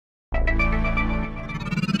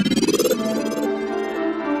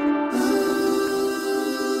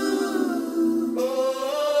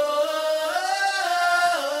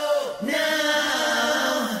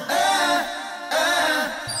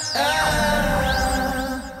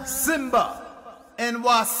Simba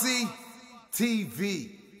NYC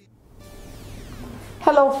TV.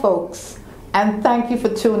 Hello folks, and thank you for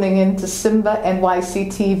tuning in to Simba NYC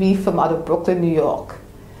TV from out of Brooklyn, New York.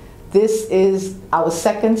 This is our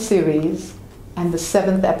second series and the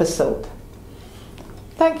 7th episode.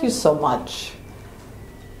 Thank you so much.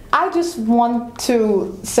 I just want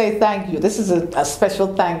to say thank you. This is a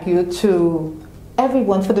special thank you to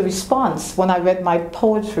everyone for the response when I read my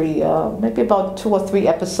poetry maybe about 2 or 3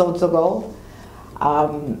 episodes ago.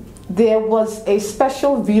 There was a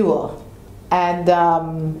special viewer, and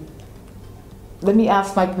let me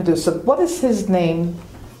ask my producer, what is his name?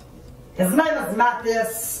 His name is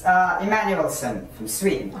Matthias Emanuelsson from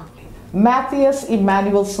Sweden. Matthias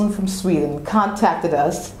Emanuelsson from Sweden contacted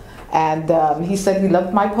us, and he said he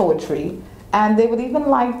loved my poetry and they would even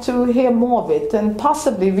like to hear more of it and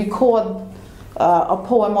possibly record a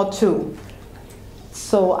poem or 2.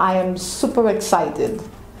 So I am super excited.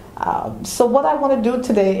 So what I want to do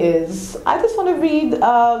today is I just want to read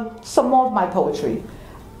some more of my poetry.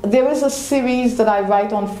 There is a series that I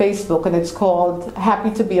write on Facebook, and it's called Happy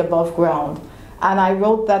to Be Above Ground, and I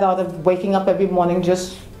wrote that out of waking up every morning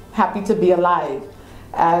just happy to be alive.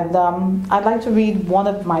 And I'd like to read one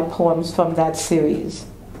of my poems from that series.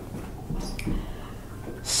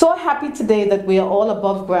 So happy today that we are all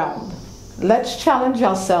above ground. Let's challenge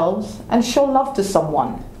ourselves and show love to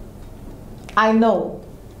someone. I know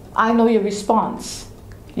your response.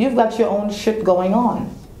 You've got your own shit going on.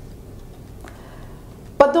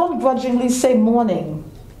 But don't grudgingly say morning,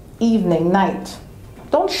 evening, night.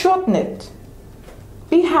 Don't shorten it.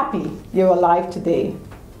 Be happy you're alive today.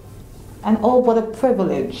 And oh, what a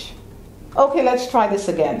privilege. Okay, let's try this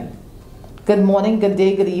again. Good morning, good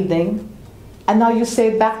day, good evening. And now you say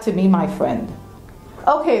it back to me, my friend.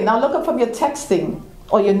 Okay, now look up from your texting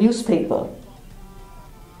or your newspaper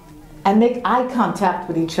and make eye contact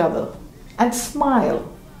with each other and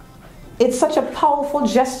smile. It's such a powerful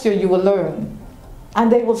gesture you will learn,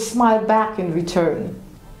 and they will smile back in return.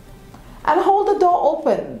 And hold the door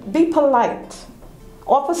open, be polite,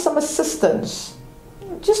 offer some assistance.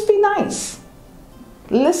 Just be nice.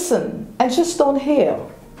 Listen and just don't hear.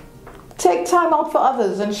 Take time out for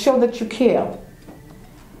others and show that you care.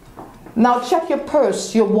 Now check your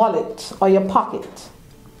purse, your wallet, or your pocket.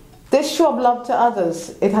 This show of love to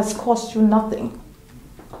others, it has cost you nothing.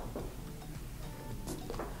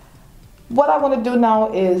 What I want to do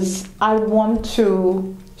now is I want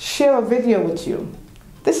to share a video with you.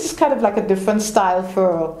 This is kind of like a different style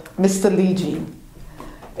for Mr. Lee G.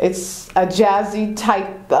 It's a jazzy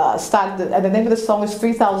type style, and the name of the song is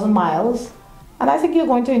 3,000 Miles, and I think you're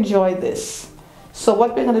going to enjoy this. So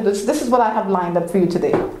what we're going to do is, this is what I have lined up for you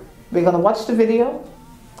today. We're going to watch the video,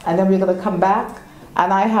 and then we're going to come back,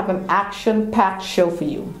 and I have an action-packed show for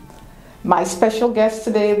you. My special guest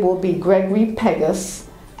today will be Gregory Pegus,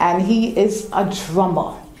 and he is a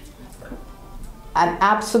drummer, an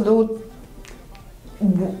absolute,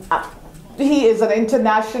 he is an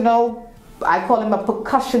international, I call him a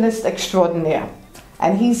percussionist extraordinaire.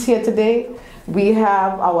 And he's here today. We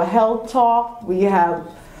have our health talk, we have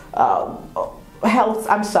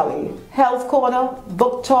health corner,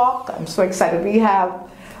 book talk. I'm so excited. We have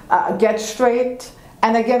Get Straight.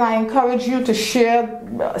 And again, I encourage you to share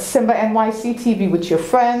Simba NYC TV with your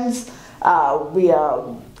friends. We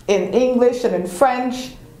are in English and in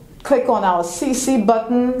French. Click on our CC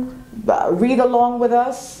button, read along with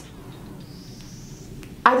us.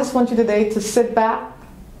 I just want you today to sit back,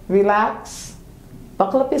 relax,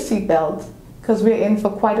 buckle up your seatbelt, because we're in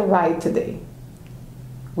for quite a ride today.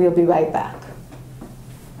 We'll be right back.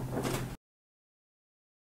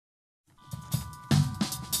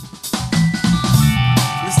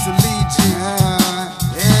 Mr. Lee G.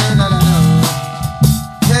 Yeah, no.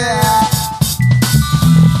 Yeah.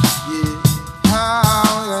 Yeah.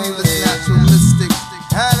 Feel this naturalistic.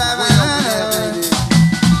 Way over there, baby.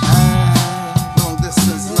 Long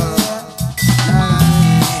distance love.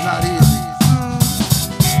 It's not easy.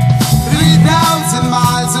 3,000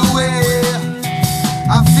 miles away.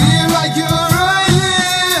 I feel like you're right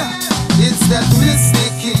here. It's that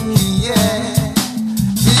mystic in the air.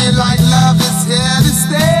 Feel like love is here to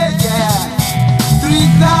stay, yeah.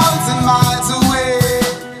 3,000 miles away.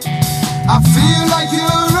 I feel like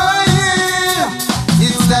you're right here.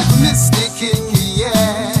 It's that mystic in the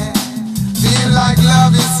air. Feel like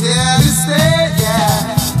love is here to stay,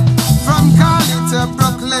 yeah. From Cali to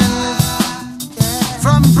Brooklyn,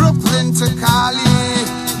 from Brooklyn to Cali.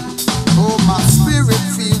 Oh, my spirit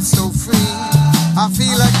feels so free. I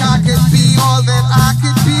feel like I could be all that I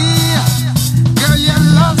could be. Girl, your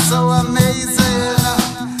love's so amazing.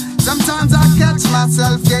 Sometimes I catch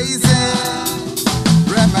myself gazing,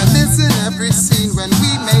 reminiscing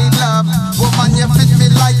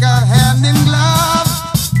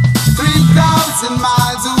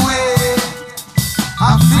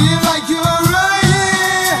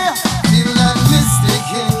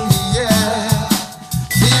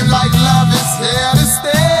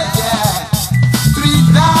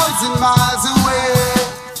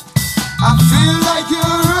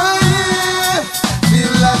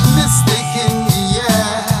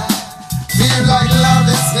Feel like love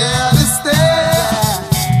is here to stay.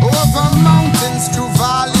 Over mountains, through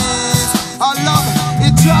valleys, our love,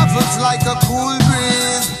 it travels like a cool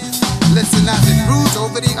breeze. Listen as it brews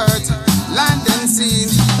over the earth, land and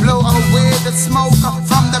sea. Blow away the smoke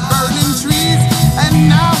from the burning trees. And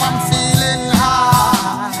now I'm feeling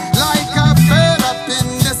high, like a bird up in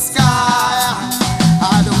the sky.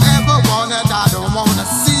 I don't ever wanna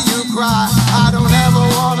see you cry. I don't ever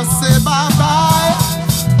wanna say bye-bye.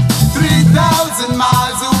 3,000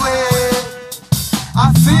 miles away,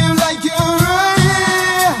 I feel like you're right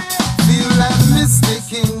here. Feel that mystic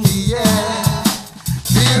in the air.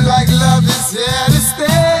 Feel like love is here to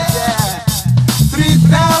stay.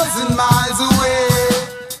 3,000 miles away,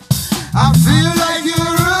 I feel like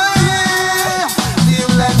you're right here.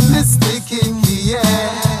 Feel that mystic in the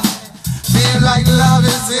air. Feel like love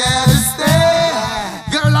is here to stay.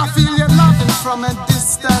 Girl, I feel your loving from a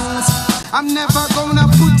distance. I'm never gonna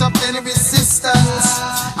put up any resistance.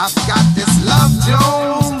 I've got this love,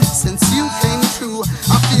 Joe, since you came through.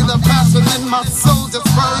 I feel the passion in my soul just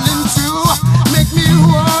burning through. Make me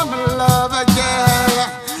warm and love again.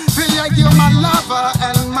 Feel like you're my lover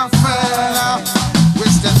and my friend.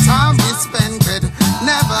 Wish the time we spend could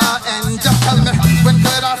never end. Just tell me, when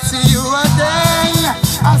could I see you again?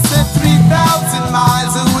 I said 3,000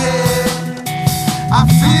 miles away, I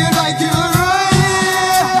feel like you're right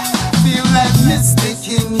here. Feel that mystic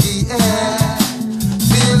in the air.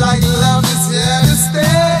 Feel like love is here to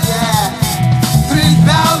stay.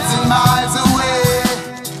 3,000 miles away,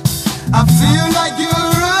 I feel like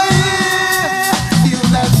you're right here. Feel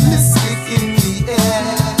that mystic in the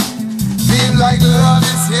air. Feel like love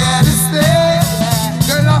is here to stay.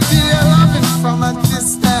 Girl, I feel your loving from a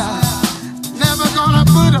distance. Never gonna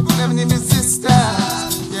put up any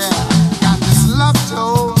resistance. Yeah, got this love,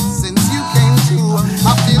 Joe, since you came through.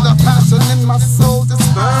 I feel the passion in my soul just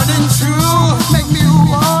burning true. Make me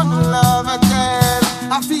wanna love again.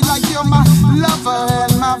 I feel like you're my lover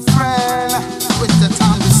and my friend. With the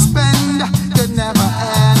time we spend could never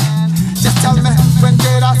end. Just tell me, when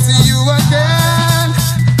did I see you again?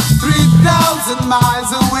 3,000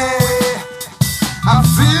 miles away, I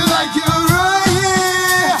feel like you're right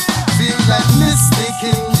here. Feel that mystic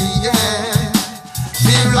in the air.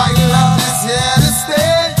 Feel like love is here to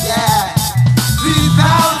stay.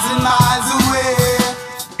 3,000 miles away,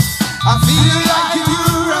 I feel like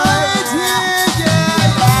you're right here. Mystic in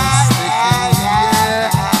the air.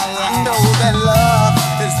 I know that love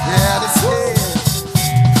is here to stay.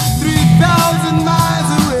 3,000 miles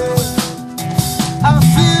away, I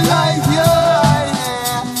feel like you're right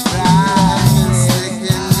here. Mystic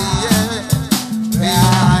in the air. Feel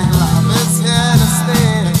like love is here to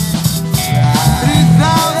stay.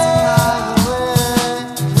 3,000 miles away,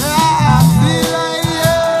 I feel like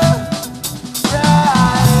you're right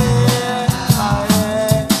here.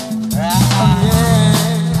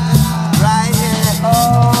 Right here.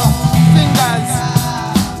 Oh, fingers.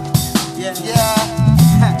 Yeah.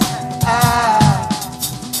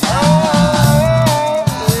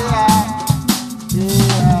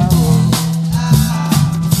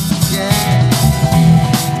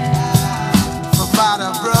 From out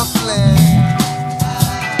of Brooklyn.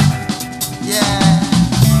 Yeah.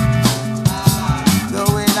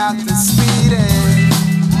 Going out to Sweden.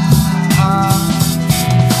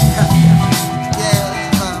 Yeah,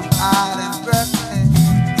 from out of Brooklyn.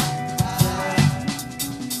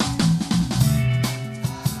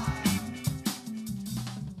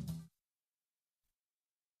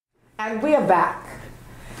 And we are back.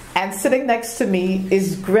 And sitting next to me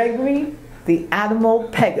is Gregory, the animal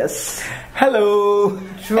Pegus, Hello.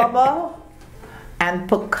 drummer and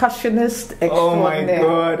percussionist extraordinaire. Oh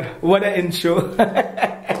my God. What an intro.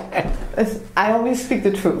 I only speak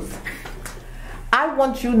the truth. I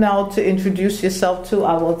want you now to introduce yourself to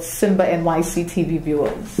our Simba NYC TV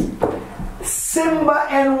viewers. Simba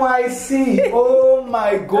NYC. Oh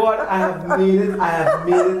my God. I have made it. I have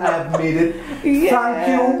made it. I have made it.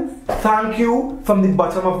 Yes. Thank you from the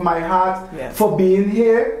bottom of my heart Yes. for being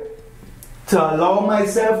here, to allow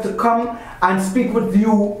myself to come and speak with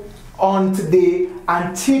you on today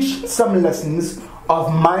and teach some lessons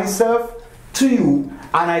of myself to you.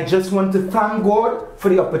 And I just want to thank God for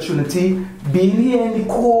the opportunity. Being here in the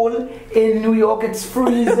cold in New York, it's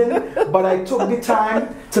freezing, but I took the time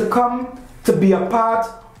to come to be a part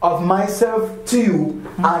of myself to you.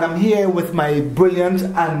 And I'm here with my brilliant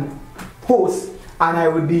and host, and I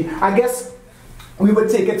would be, I guess, we would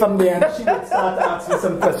take it from there and she would start to ask me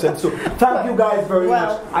some questions. So thank you guys very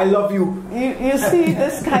much. I love you. You see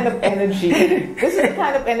this kind of energy. This is the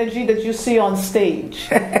kind of energy that you see on stage.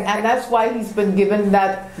 And that's why he's been given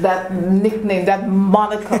that nickname, that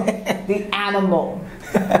moniker, the animal.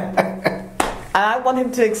 And I want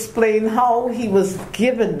him to explain how he was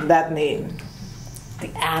given that name. The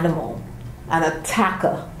animal. An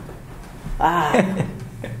attacker.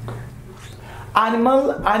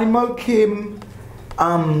 Animal came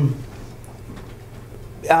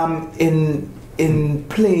in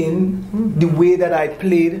playing the way that I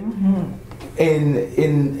played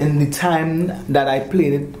in the time that I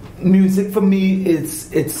played it. Music for me is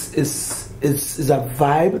a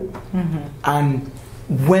vibe, and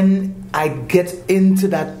when I get into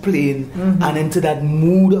that playing and into that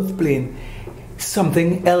mood of playing,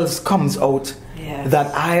 something else comes out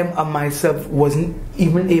that I myself wasn't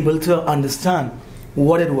even able to understand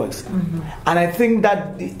what it was. And I think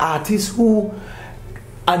that the artist who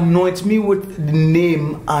anointed me with the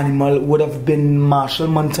name Animal would have been Marshall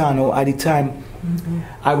Montano at the time.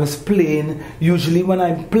 I was playing. Usually when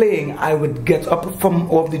I'm playing, I would get up from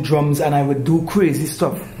off the drums and I would do crazy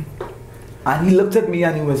stuff. And he looked at me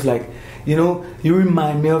and he was like, you know, you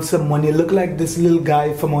remind me of someone. You look like this little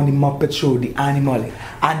guy from on the Muppet Show, the Animal.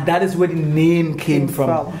 And that is where the name came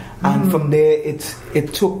from. And from there,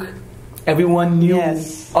 it took. Everyone knew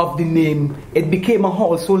of the name. It became a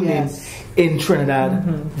household name in Trinidad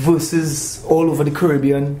versus all over the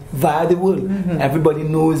Caribbean, via the world. Everybody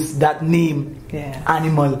knows that name,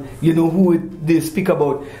 Animal. You know who they speak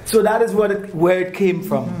about. So that is where it came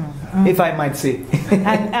from, if I might say.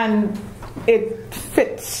 and it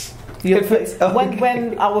fits.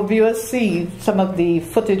 When our viewers see some of the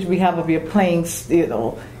footage we have of your playing, you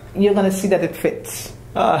know, you're going to see that it fits.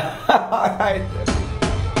 All right.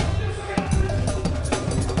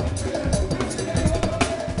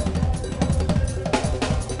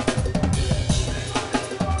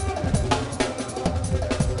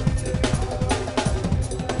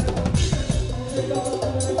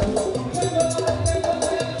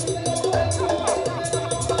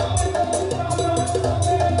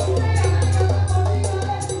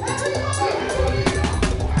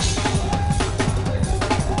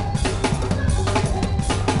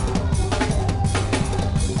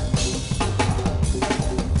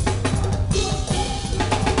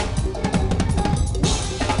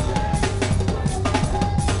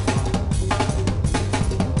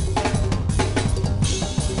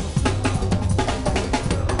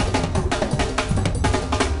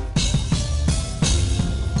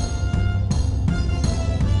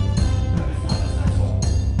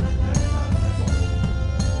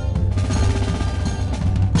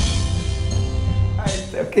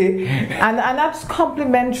 And that's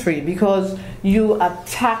complimentary because you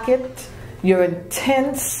attack it, you're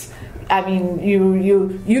intense. I mean,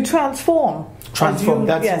 you transform. That's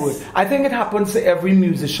the word. I think it happens to every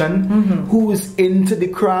musician who is into the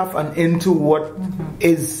craft and into what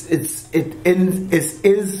is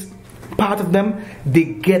part of them. They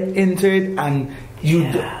get into it, and you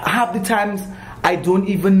have the times I don't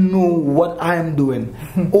even know what I am doing.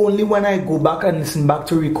 Only when I go back and listen back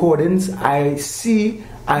to recordings, I see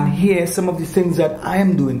and hear some of the things that I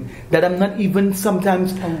am doing that I'm not even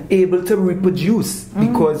sometimes able to reproduce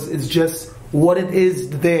because it's just what it is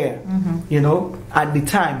there, you know, at the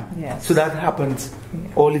time. So that happens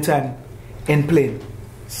all the time in playing.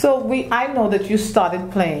 So I know that you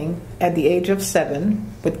started playing at the age of 7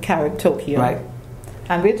 with Carrot Tokyo. Right.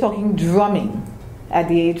 And we're talking drumming at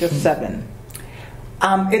the age of 7.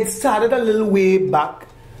 It started a little way back.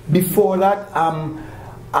 Before that,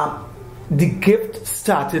 the gift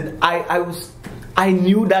started. I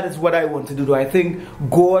knew that is what I wanted to do. I think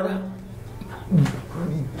God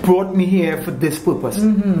brought me here for this purpose.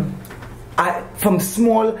 From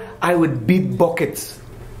small, I would beat buckets.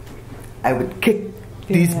 I would kick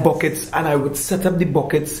these buckets, and I would set up the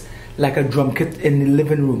buckets like a drum kit in the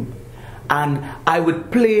living room. And I would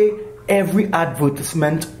play every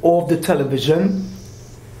advertisement of the television,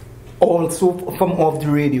 also from off the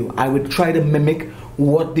radio. I would try to mimic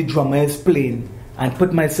what the drummer is playing and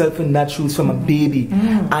put myself in that shoes from a baby.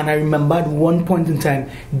 And I remember at one point in time,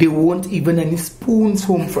 there weren't even any spoons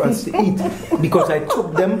home for us to eat because I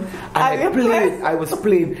took them and I was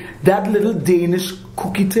playing that little Danish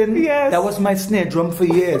cookie tin. That was my snare drum for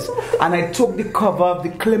years. And I took the cover of the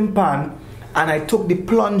climpan and I took the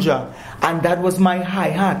plunger, and that was my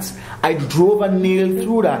hi-hats. I drove a nail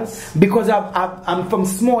through that because I'm from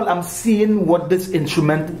small. I'm seeing what this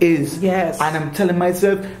instrument is, and I'm telling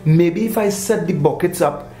myself, maybe if I set the buckets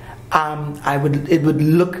up, it would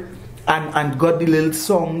look and got the little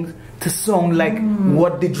song to sound like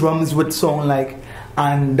what the drums would sound like.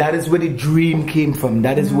 And that is where the dream came from.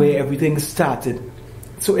 That is where everything started.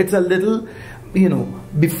 So it's a little, you know,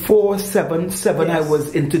 before 7, I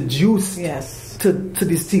was introduced to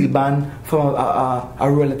the steel band from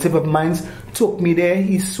a relative of mine. Took me there.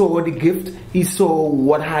 He saw the gift. He saw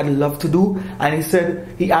what I love to do. And he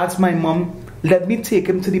said, he asked my mom, let me take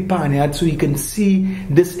him to the barnyard so he can see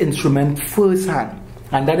this instrument firsthand.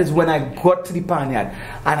 And that is when I got to the barnyard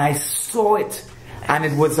and I saw it. And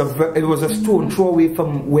it was a stone throw away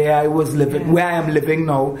from where I was living, where I am living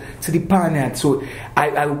now, to the barnyard. So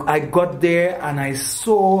I got there and I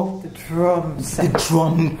saw the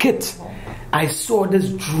drum kit. I saw this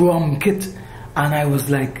drum kit and I was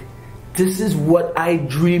like, this is what I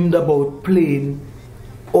dreamed about playing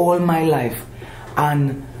all my life.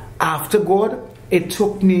 And after God, it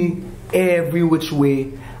took me every which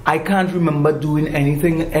way. I can't remember doing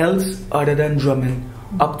anything else other than drumming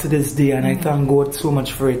up to this day, and I thank God so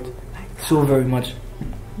much for it, so very much.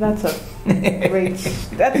 That's a great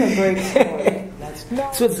story.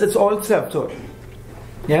 So it's all self-taught.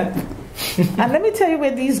 Yeah. And let me tell you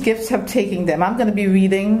where these gifts have taken them. I'm going to be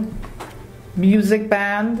reading music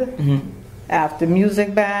band after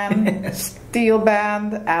music band, steel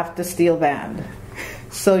band after steel band.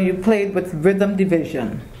 So you played with rhythm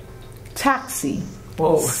division, taxi,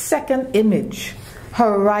 second image,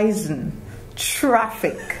 horizon,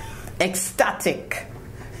 traffic, ecstatic,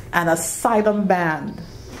 and asylum band.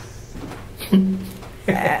 And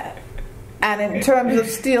in terms of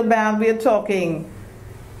steel band, we are talking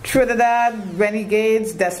Trinidad,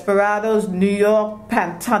 Renegades, Desperados, New York,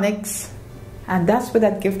 Pantonics. And that's where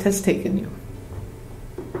that gift has taken you.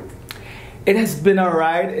 It has been a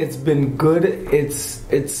ride. It's been good. It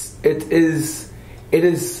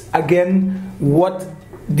is again what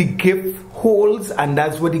the gift holds, and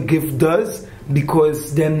that's what the gift does.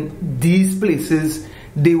 Because then these places,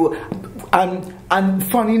 they were, and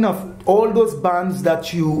funny enough, all those bands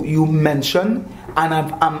that you mentioned, and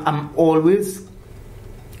I'm always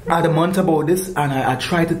adamant about this, and I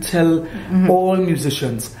try to tell all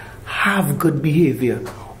musicians, have good behavior,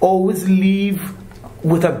 always leave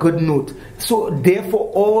with a good note. So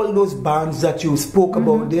therefore, all those bands that you spoke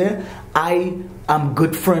about there, I am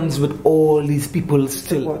good friends with all these people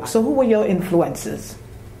still. So who were your influences?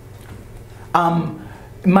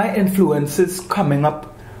 My influences coming up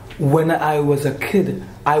when I was a kid,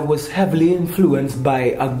 I was heavily influenced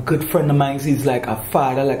by a good friend of mine. He's like a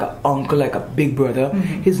father, like an uncle, like a big brother.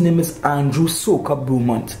 His name is Andrew Soka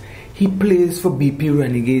Brumont. He plays for BP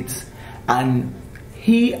Renegades, and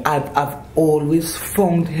I've always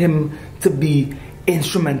found him to be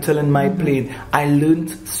instrumental in my playing. I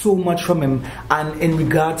learned so much from him. And in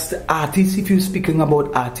regards to artists, if you're speaking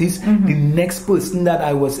about artists, the next person that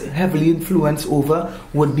I was heavily influenced over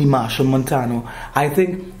would be Marshall Montano. I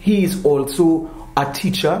think he is also a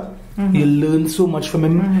teacher. You learn so much from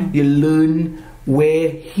him. You learn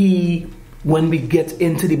where when we get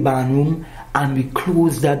into the band room and we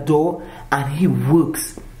close that door, and he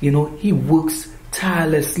works, he works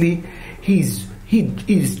tirelessly. He's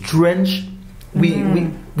drenched.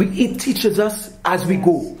 He teaches us as we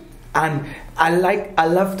go, and I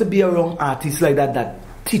love to be around artists like that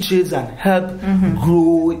teaches and help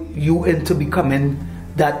grow you into becoming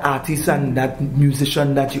that artist and that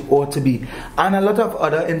musician that you ought to be. And a lot of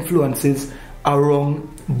other influences around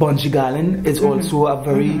Bunji Garlin is also a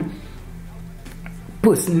very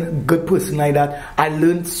good person like that. I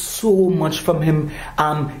learned so much from him.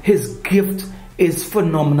 His gift is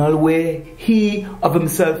phenomenal, where he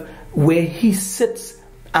sits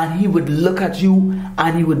and he would look at you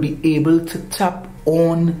and he would be able to tap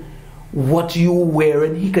on what you're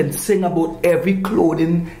wearing. He can sing about every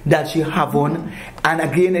clothing that you have on, and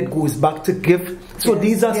again it goes back to gift. So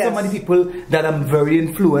these are some of the people that I'm very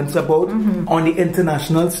influenced about. On the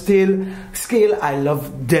international scale, I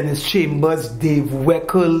love Dennis Chambers, Dave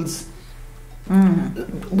Weckles,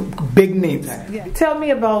 big names. Tell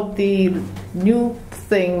me about the new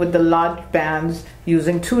thing with the large bands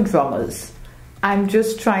using 2 drummers. I'm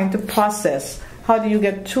just trying to process, how do you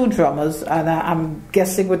get 2 drummers, and I'm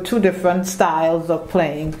guessing with 2 different styles of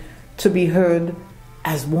playing, to be heard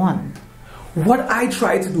as one? What I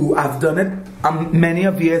try to do, I've done it many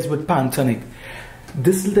of years with Pantonic.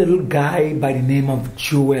 This little guy by the name of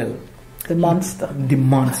Joel, the monster,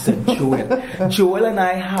 Joel. Joel and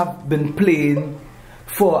I have been playing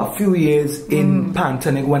for a few years in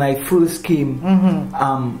Pantonic. When I first came,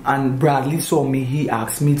 and Bradley saw me, he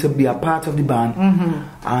asked me to be a part of the band,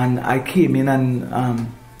 and I came in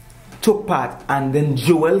and took part. And then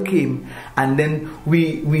Joel came, and then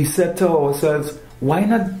we said to ourselves, why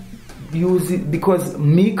not use it because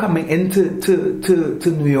me coming into to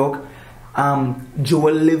New York,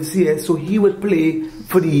 Joel lives here, so he would play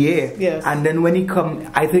for the year. Yes. And then when he come,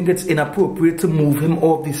 I think it's inappropriate to move him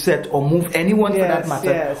off the set or move anyone for that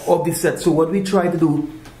matter off the set. So what we tried to do,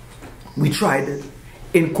 we tried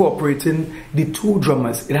incorporating the 2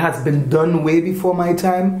 drummers. It has been done way before my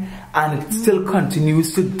time, and it still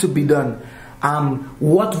continues to be done.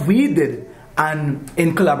 What we did, and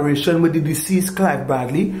in collaboration with the deceased Clive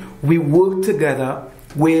Bradley, we worked together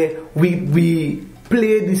where we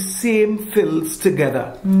played the same fills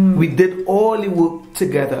together. We did all the work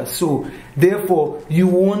together. So therefore, you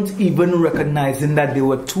won't even recognizing that there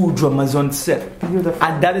were 2 drummers on set. Beautiful.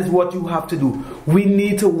 And that is what you have to do. We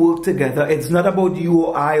need to work together. It's not about you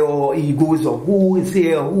or I or egos or who is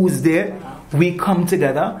here or who is there. We come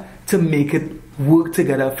together to make it work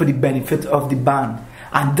together for the benefit of the band.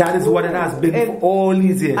 And that is what it has been for all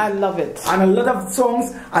these years. I love it. And a lot of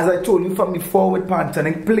songs, as I told you from before with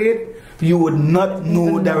Pantanic played, you would not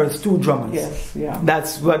know there is 2 drummers. Yes, yeah.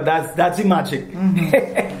 That's the magic.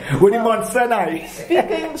 With the monster and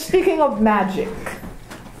I. Speaking of magic,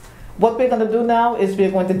 what we're going to do now is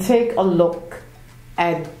we're going to take a look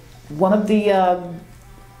at one of the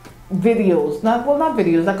videos, not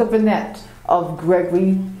videos, like a vignette of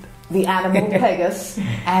Gregory, the animal Pegus,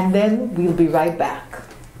 and then we'll be right back.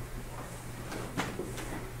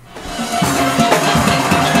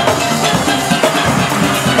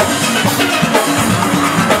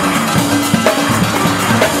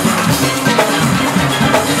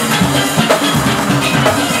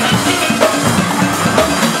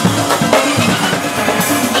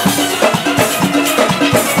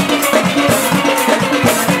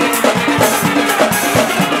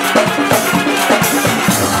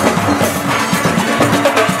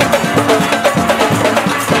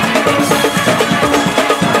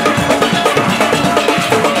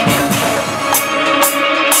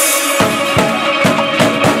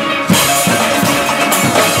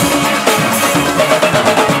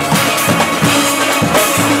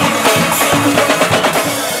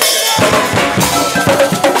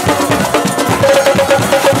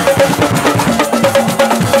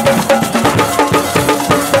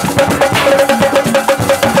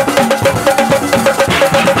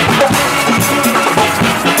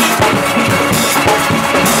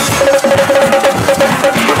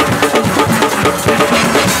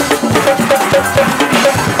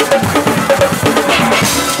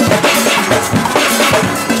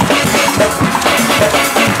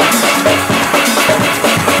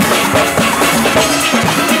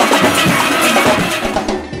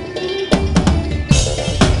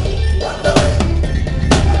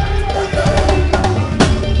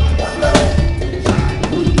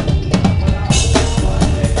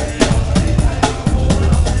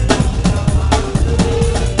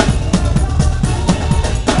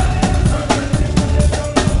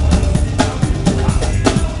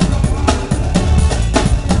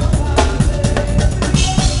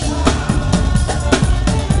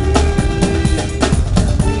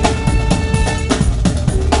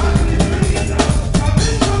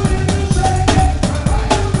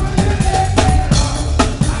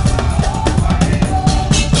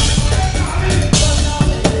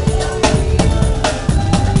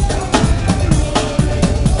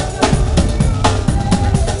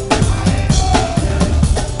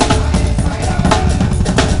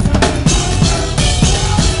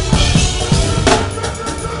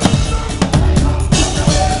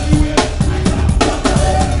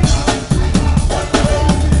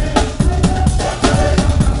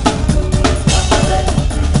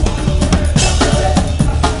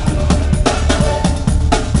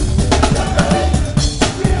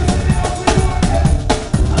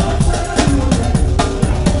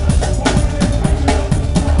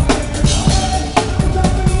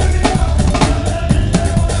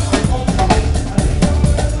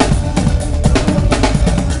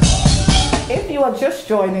 Just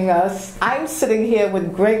joining us, I'm sitting here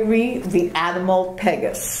with Gregory, the animal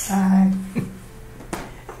Pegus. Hi.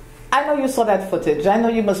 I know you saw that footage. I know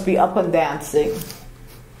you must be up and dancing.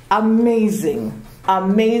 Amazing,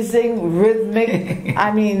 amazing, rhythmic.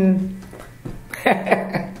 I mean,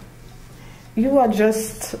 you're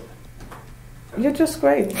just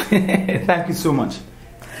great. Thank you so much.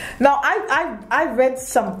 Now, I read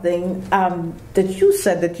something that you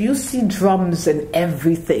said that you see drums in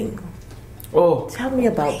everything. Oh, tell me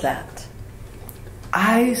about that.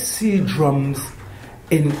 I see drums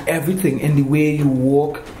in everything, in the way you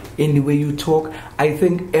walk, in the way you talk. I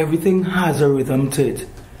think everything has a rhythm to it.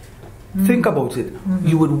 Think about it.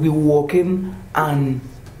 You would be walking and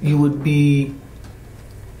you would be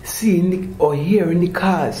seeing or hearing the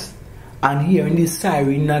cars, and hearing the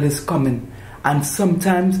siren that is coming. And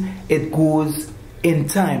sometimes it goes in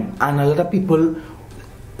time, and a lot of people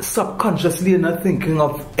subconsciously are not thinking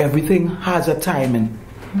of everything has a timing.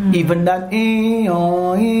 Even that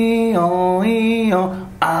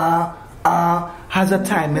has a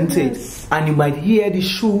timing to it. And you might hear the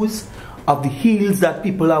shoes of the heels that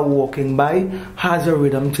people are walking by has a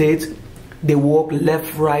rhythm to it. They walk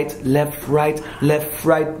left, right, left, right, left,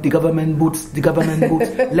 right. The government boots,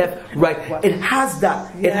 left, right. It has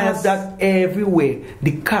that. It has that everywhere.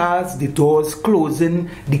 The cars, the doors closing,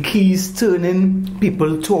 the keys turning,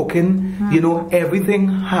 people talking. You know, everything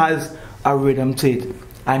has a rhythm to it.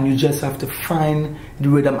 And you just have to find the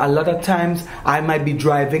rhythm. A lot of times, I might be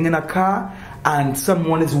driving in a car and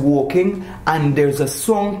someone is walking and there's a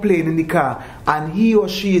song playing in the car and he or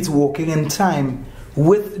she is walking in time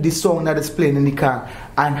with the song that is playing in the car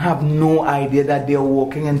and have no idea that they are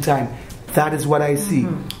walking in time. That is what I see.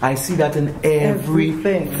 I see that in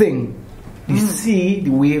everything. The sea,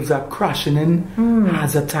 the waves are crashing in,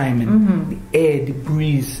 has a timing. The air, the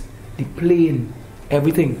breeze, the plane,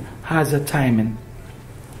 everything has a timing.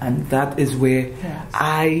 And that is where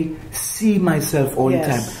I see myself all the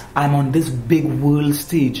time. I'm on this big world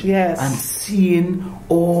stage. I'm seeing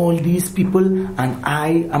all these people and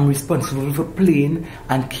I am responsible for playing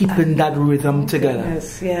and keeping that rhythm together.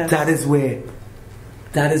 That is where,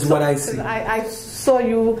 that is what I see. I saw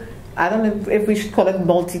you, I don't know if we should call it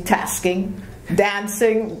multitasking,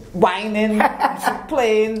 dancing, whining,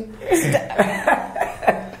 playing.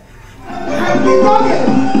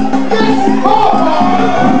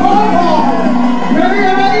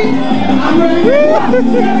 Ready? I'm ready.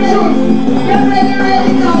 Get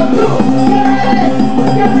ready now.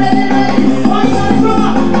 Get ready. Wind on the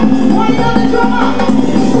drummer. Wind on the drummer.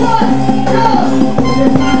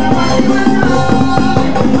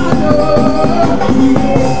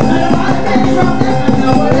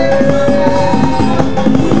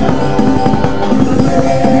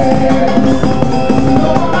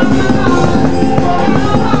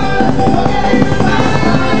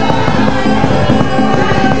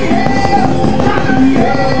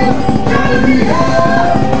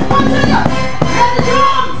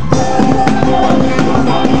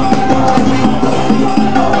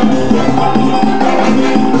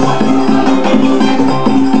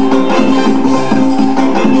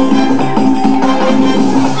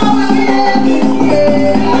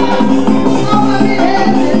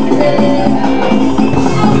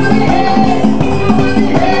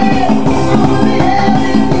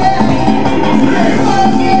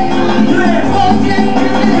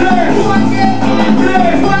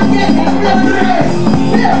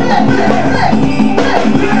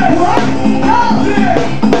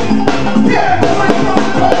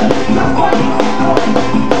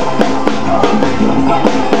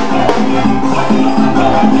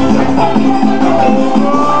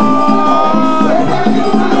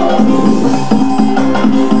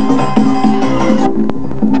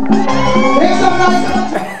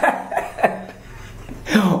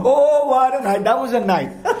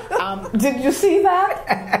 2009. Did you see that?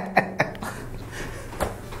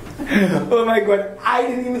 Oh my God, I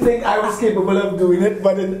didn't even think I was capable of doing it,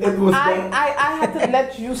 but it was done. I had to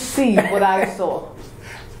let you see what I saw.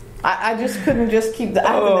 I just couldn't just keep the...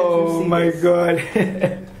 I had to let you see my this. God.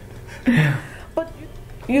 But,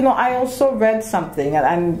 you know, I also read something,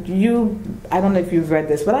 and you... I don't know if you've read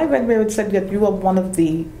this, but I read where it said that you are one of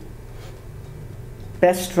the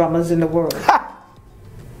best drummers in the world.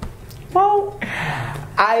 Well...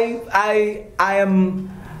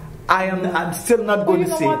 I'm still not going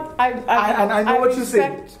to say. I know what you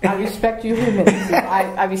say. I respect your humility.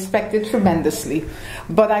 I respect it tremendously.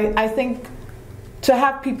 But I think to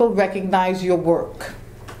have people recognize your work.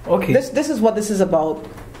 Okay. This is what this is about.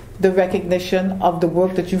 The recognition of the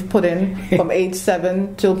work that you've put in from age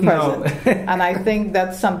 7 till present. No. And I think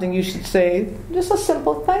that's something you should say. Just a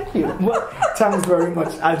simple thank you. Well, thanks very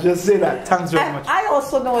much. I'll just say that. Thanks very much. I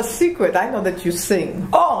also know a secret. I know that you sing.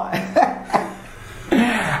 Oh.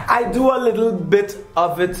 I do a little bit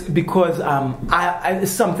of it because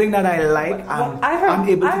it's something that I like. I heard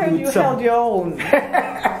you held your own.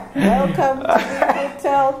 Welcome to the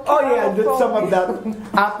hotel. Oh yeah, I did some of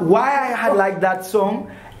that. Why I had liked that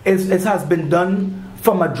song is it has been done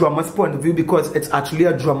from a drummer's point of view because it's actually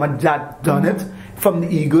a drummer that done it from the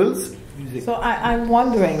Eagles. So I'm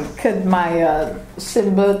wondering, could my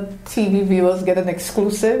Simba TV viewers get an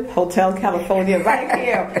exclusive? Hotel California right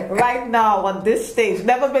here, right now on this stage.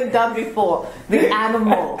 Never been done before. The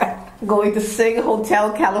Animal going to sing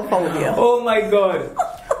Hotel California. Oh my God.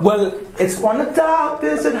 Well, it's on the top,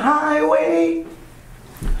 there's a highway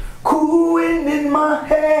cooing in my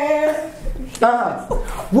hair.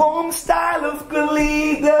 Warm style of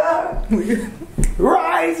Gallagher,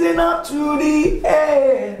 rising up to the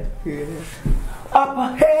air. Up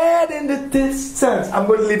ahead in the distance. I'm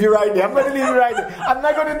going to leave you right there. I'm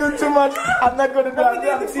not going to do too much. I'm not going to do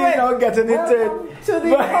I'm seeing how getting into it. To the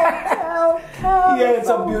hotel. Yeah, it's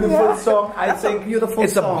a beautiful song. I think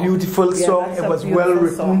it's a beautiful song. It was well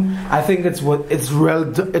written. I think it's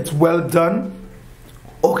well done.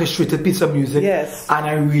 Orchestrated piece of music. Yes. And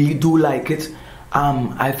I really do like it.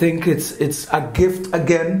 I think it's a gift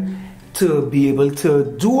again to be able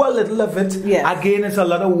to do a little of it. Yes. Again, it's a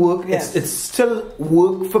lot of work. Yes. It's still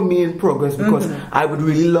work for me in progress because I would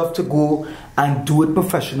really love to go and do it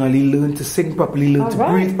professionally, learn to sing properly, learn to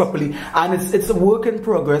breathe properly, and it's a work in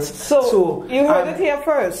progress. So you heard it here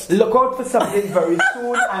first. Look out for something very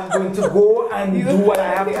soon. I'm going to go and do what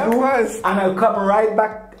I have to do, first. and I'll come right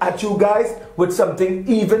back at you guys with something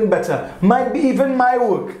even better. Might be even my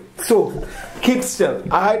work. So keep still.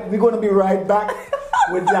 Alright, we're going to be right back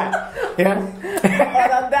with that. Yeah.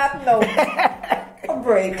 And on that note, a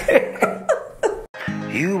break.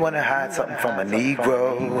 You wanna hide something from a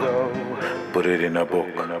Negro, put it in a book.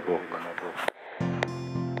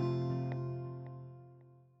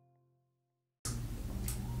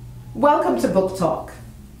 Welcome to Book Talk.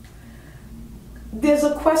 There's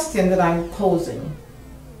a question that I'm posing.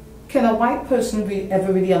 Can a white person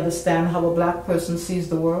ever really understand how a black person sees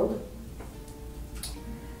the world?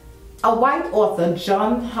 A white author,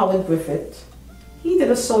 John Howard Griffith, he did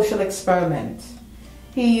a social experiment.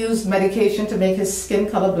 He used medication to make his skin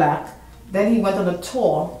color black. Then he went on a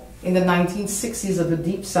tour in the 1960s of the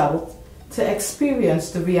Deep South to experience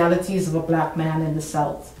the realities of a black man in the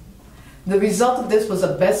South. The result of this was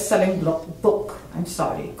a best-selling book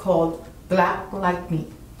called Black Like Me.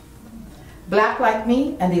 Black Like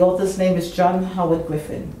Me, and the author's name is John Howard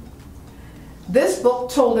Griffin. This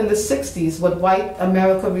book told in the 60s what white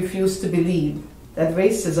America refused to believe, that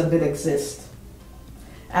racism did exist,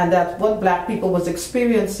 and that what black people was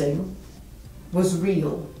experiencing was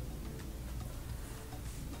real.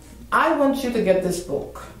 I want you to get this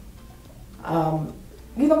book.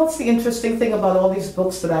 You know what's the interesting thing about all these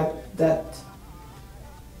books that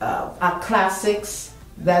are classics,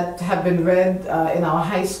 that have been read in our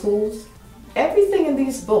high schools? Everything in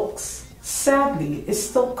these books, sadly, is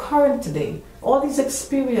still current today. All these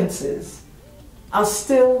experiences are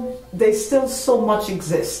still so much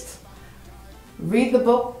exist. Read the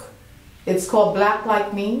book. It's called Black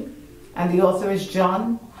Like Me, and the author is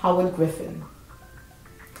John Howard Griffin.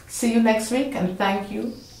 See you next week, and thank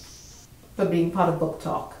you for being part of Book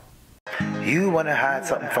Talk. You wanna hide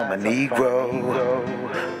something from a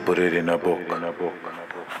Negro, put it in a book.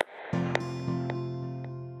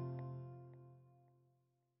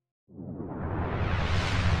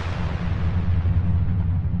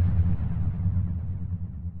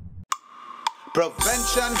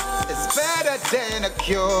 Prevention is better than a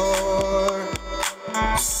cure.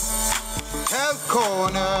 Health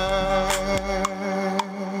Corner.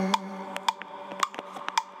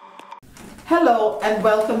 Hello and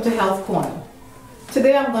welcome to Health Corner.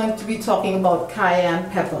 Today I'm going to be talking about cayenne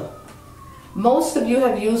pepper. Most of you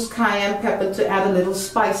have used cayenne pepper to add a little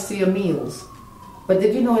spice to your meals, but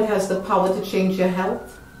did you know it has the power to change your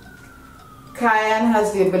health? Cayenne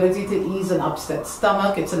has the ability to ease an upset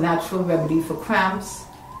stomach. It's a natural remedy for cramps.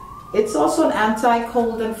 It's also an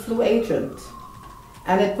anti-cold and flu agent,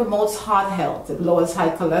 and it promotes heart health. It lowers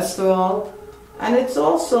high cholesterol, and it's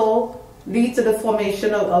also leads to the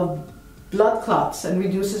formation of blood clots and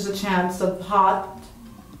reduces the chance of heart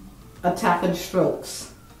attack and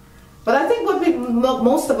strokes. But I think what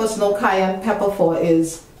most of us know cayenne pepper for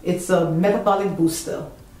is it's a metabolic booster.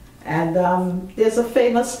 And there's a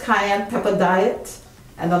famous cayenne pepper diet,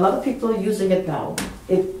 and a lot of people are using it now.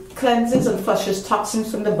 It cleanses and flushes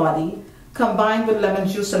toxins from the body. Combined with lemon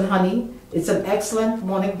juice and honey, it's an excellent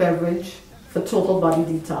morning beverage for total body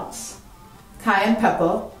detox. Cayenne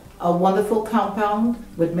pepper, a wonderful compound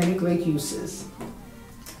with many great uses.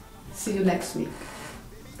 See you next week.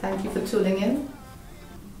 Thank you for tuning in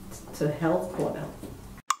to Health Corner.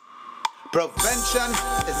 Prevention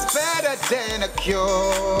is better than a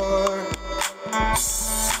cure.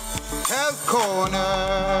 Health Corner.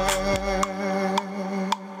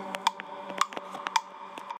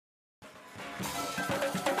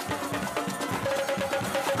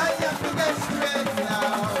 I have to get straight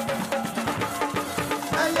now.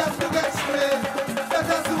 I have to get straight.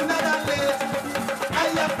 Better sooner than late. I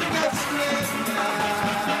have to get straight now.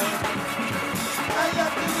 I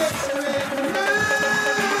have to get straight now.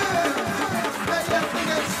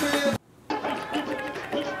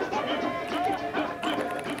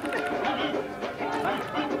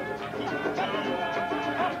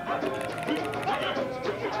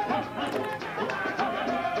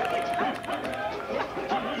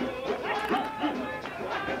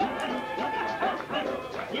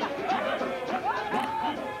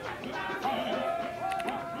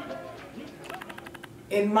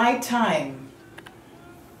 In my time,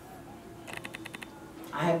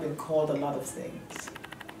 I have been called a lot of things.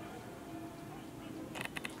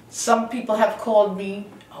 Some people have called me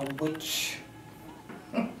a witch.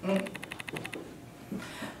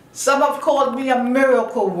 Some have called me a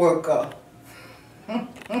miracle worker.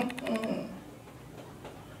 And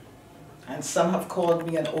some have called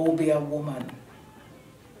me an obeah woman.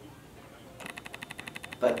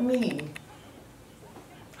 But me,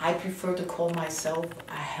 I prefer to call myself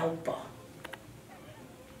a helper.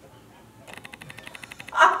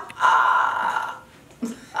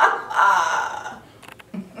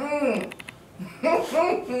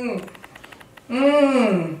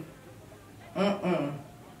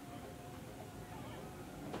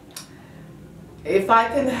 If I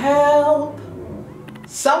can help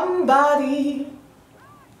somebody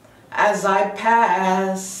as I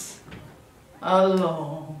pass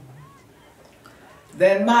along,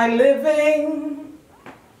 then my living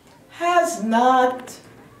has not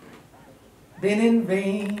been in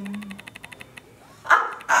vain.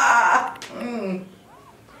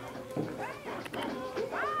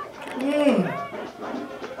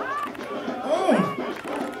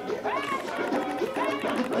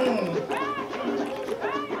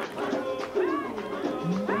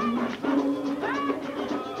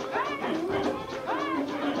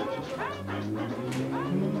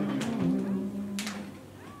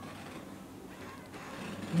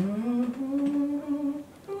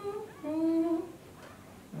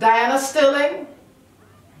 Diana Stilling,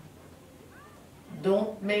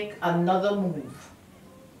 don't make another move.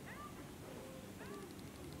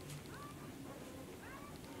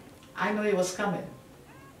 I know it was coming.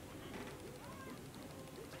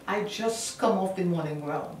 I just come off the morning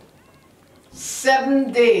round.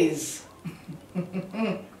 7 days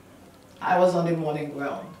I was on the morning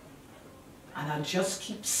ground, and I just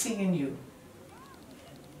keep seeing you.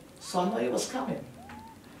 So I know it was coming.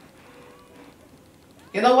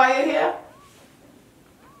 You know why you're here?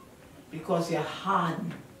 Because you're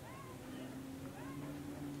hard.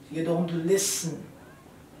 You don't listen.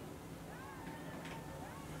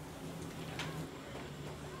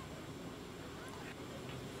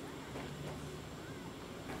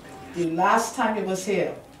 The last time you was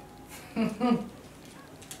here,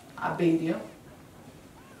 I bathed you.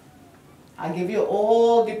 I give you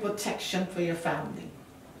all the protection for your family.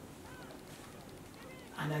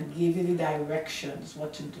 And I give you the directions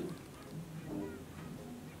what to do.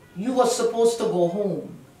 You were supposed to go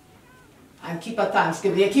home and keep a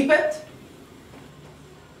Thanksgiving. You keep it?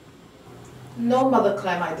 No, Mother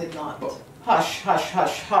Clem, I did not. Hush, hush,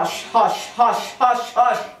 hush, hush, hush, hush, hush,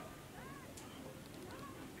 hush.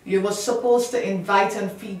 You were supposed to invite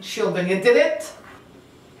and feed children. You did it?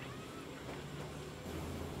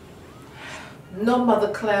 No,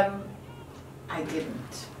 Mother Clem, I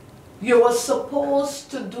didn't. You were supposed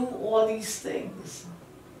to do all these things.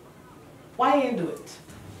 Why you didn't do it?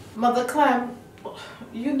 Mother Clem,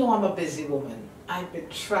 you know I'm a busy woman. I've been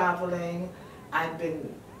traveling. I've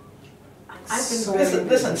been So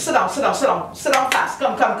listen, sit down fast.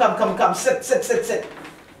 Come, sit.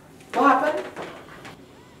 What happened?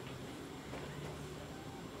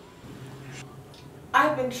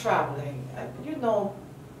 I've been traveling. You know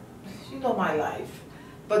my life.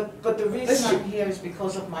 But the reason I'm here is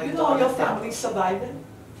because of my daughter. You know your family's surviving?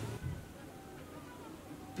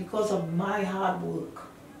 Because of my hard work.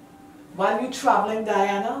 While you're traveling,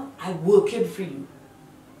 Diana, I'm working for you.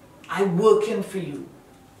 I'm working for you.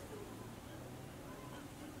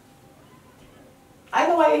 I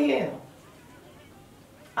know why you're here.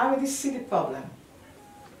 I already see the problem.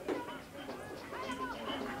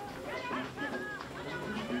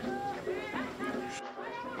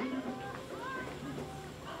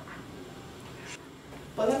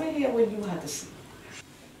 But let me hear what you had to say.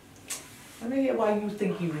 Let me hear why you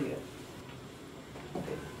think you're here.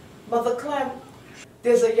 Okay. Mother Clem,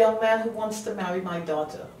 there's a young man who wants to marry my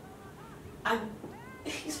daughter. And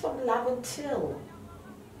he's from Laventil.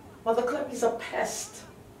 Mother Clem, he's a pest.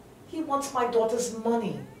 He wants my daughter's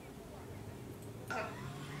money.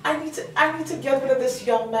 I need to get rid of this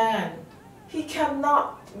young man. He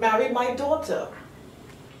cannot marry my daughter.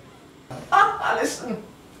 Listen.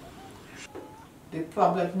 The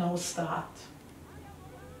problem now start.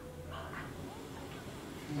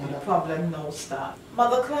 The problem now start.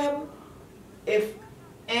 Mother Clem, if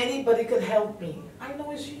anybody could help me, I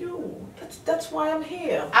know it's you. That's why I'm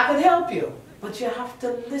here. I can help you, but you have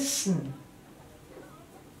to listen.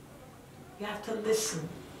 You have to listen.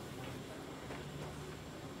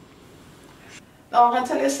 Now I'm going to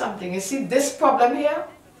tell you something. You see, this problem here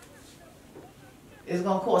is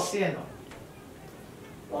going to cost you, you know.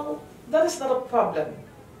 Well, that is not a problem.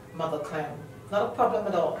 Mother Clem. Not a problem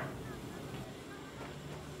at all.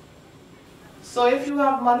 So if you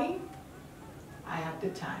have money, I have the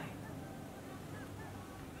time.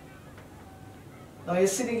 Now you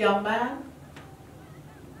see the young man?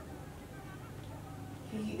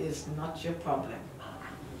 He is not your problem.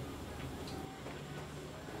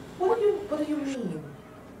 What do you mean?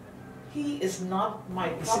 He is not my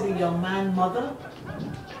problem. You see the young man, mother?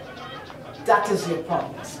 That is your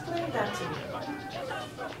problem. Explain that to me.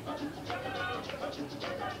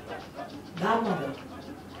 That mother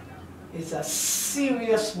is a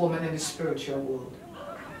serious woman in the spiritual world.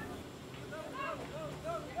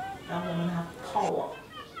 That woman has power.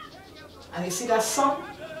 And you see that son?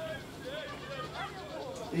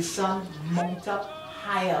 The sun mounted up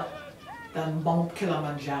higher than Mount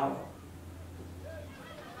Kilimanjaro.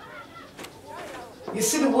 You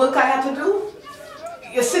see the work I had to do?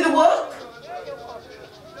 You see the work?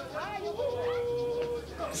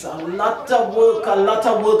 It's a lot of work, a lot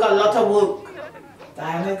of work, a lot of work.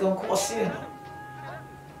 Diana, it's going to cost you,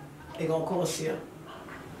 It's going to cost you.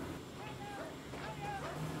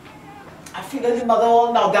 I feel that the mother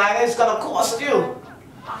all now, Diana, it's going to cost you.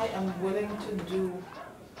 I am willing to do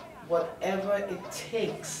whatever it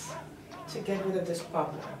takes to get rid of this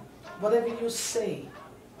problem. Whatever you say.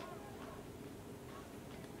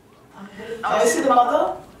 I'm willing to. You see the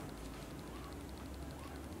mother?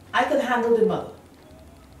 I can handle the mother.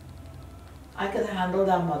 I can handle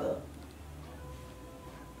that mother.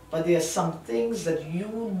 But there are some things that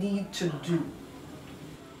you need to do.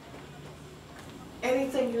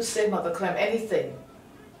 Anything you say, Mother Clem, anything,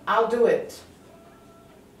 I'll do it.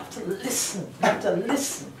 You have to listen. You have to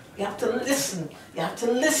listen. You have to listen. You have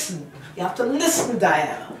to listen. You have to listen,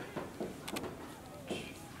 Diana.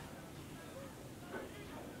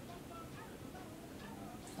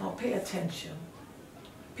 Now pay attention.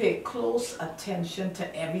 Pay close attention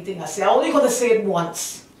to everything I say. I'm only going to say it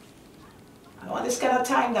once. I don't want this kind of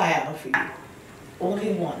time, Diana, for you.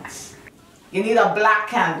 Only once. You need a black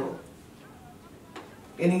candle.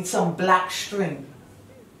 You need some black string.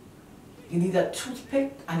 You need a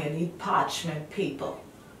toothpick and you need parchment paper.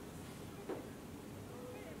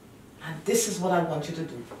 And this is what I want you to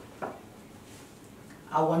do.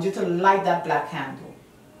 I want you to light that black candle.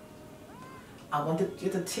 I want you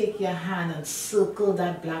to take your hand and circle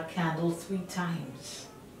that black candle 3 times.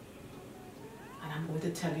 And I'm going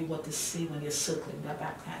to tell you what to say when you're circling that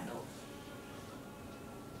black candle.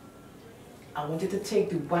 I want you to take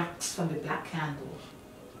the wax from the black candle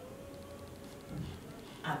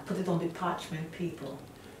and put it on the parchment paper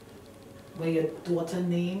where your daughter's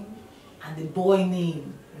name and the boy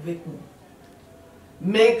name written.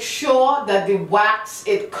 Make sure that the wax,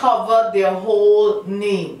 it covers their whole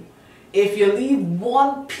name. If you leave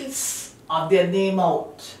one piece of their name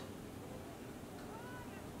out,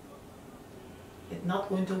 it's not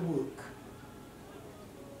going to work.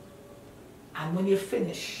 And when you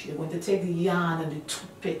finish, you're going to take the yarn and the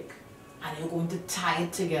toothpick and you're going to tie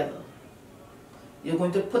it together. You're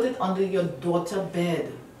going to put it under your daughter's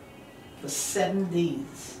bed for 7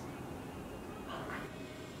 days.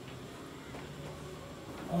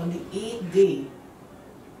 On the 8th day,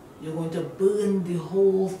 you're going to burn the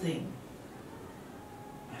whole thing.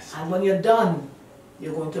 Yes. And when you're done,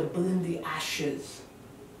 you're going to burn the ashes.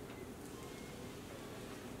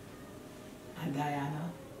 And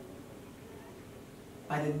Diana,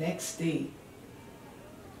 by the next day,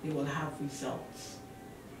 you will have results.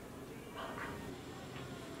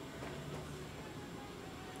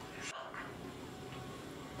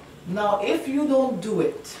 Now, if you don't do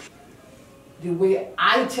it the way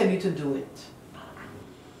I tell you to do it,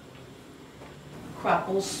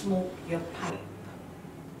 crapple smoke your pipe.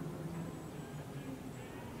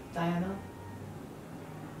 Diana,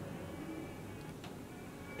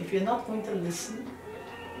 if you're not going to listen,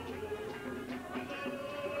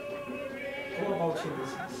 go about your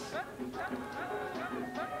business.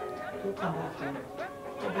 Don't come back here.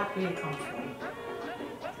 Go back where you come from.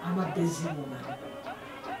 I'm a busy woman.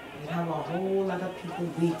 I have a whole lot of people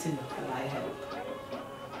waiting for my help.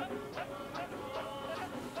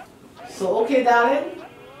 So, okay, darling,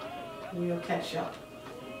 we'll catch up.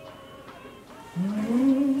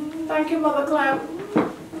 Thank you, Mother Clem.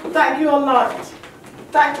 Thank you a lot.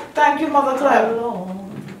 Thank you, Mother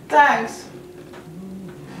Clem. Thanks.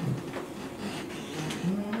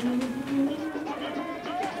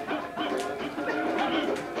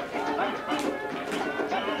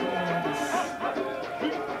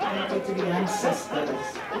 To the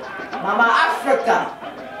ancestors. Mama Africa.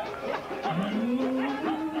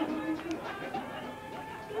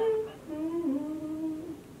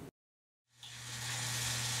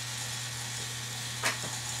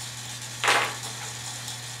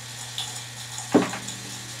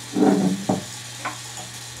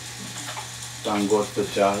 thank God for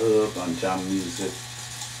Jah Herb and Jah music.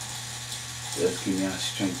 Just give me a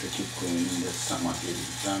strength to keep going in the summer.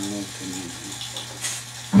 Jah know to me.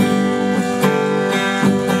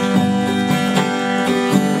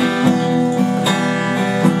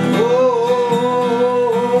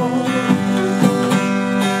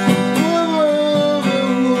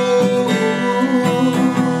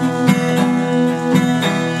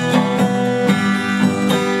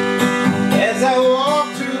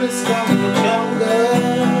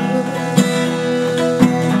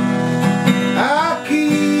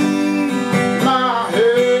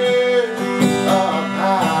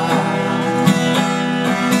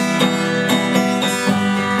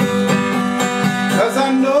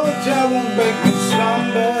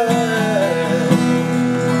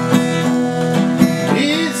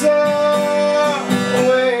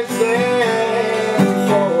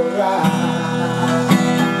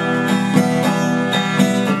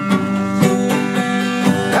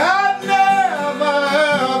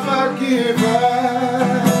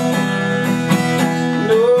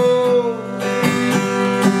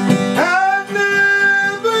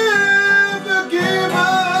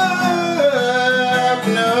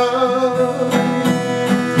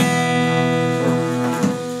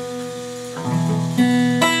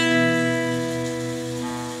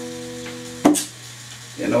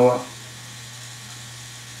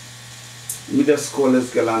 Just call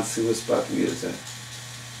this girl and see what's part wheels.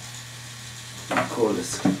 Call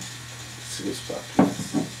this, see what's part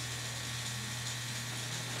wheels.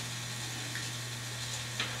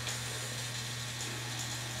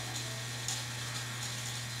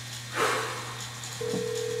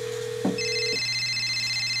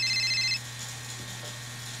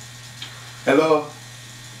 Hello,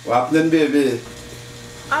 what happening, baby?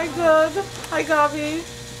 I good. Hi, Gabi.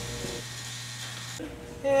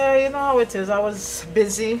 Yeah, you know how it is. I was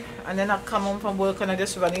busy and then I come home from work and I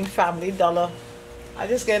just running family dollar. I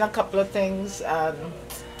just getting a couple of things and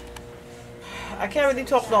I can't really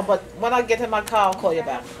talk now, but when I get in my car, I'll call you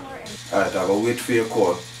back. Alright, I will wait for your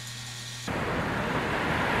call.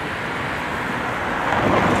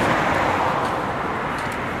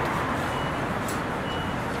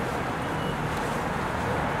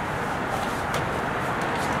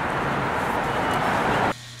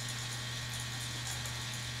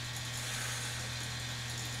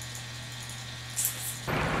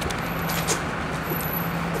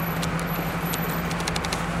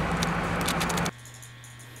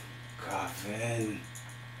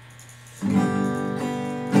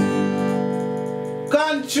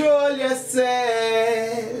 Control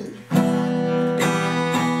yourself.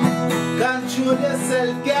 Control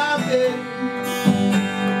yourself, Gavin.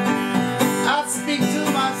 I speak to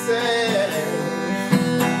myself.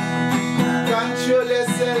 Control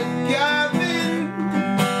yourself, Gavin.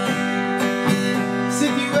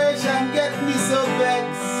 Situation get me so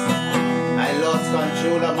vexed. I lost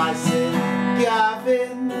control of myself,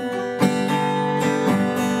 Gavin.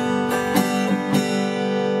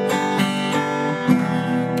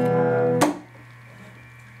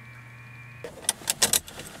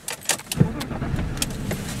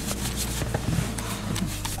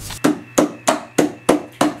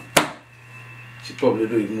 Probably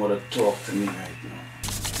don't even want to talk to me right now.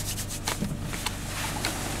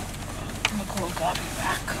 I'm gonna call Gabi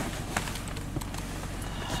back.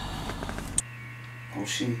 Oh,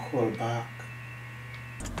 she can call back.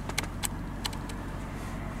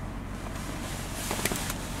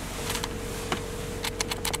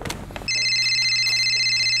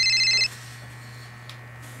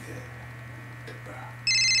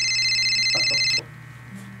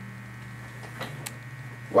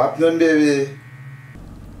 What happened, baby?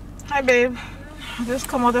 Hi, babe. Just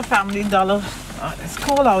come out of Family Dollar. It's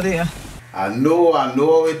cold out here. I know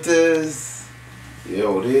how it is.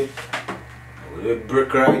 Yo, they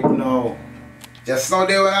brick right now. Just now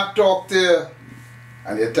there when I talk to you,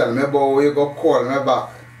 and you tell me about where you go call me back.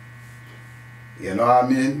 You know what I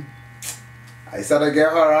mean? I said I get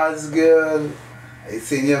her as girl. I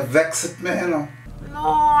seen you vex with me, you know. No,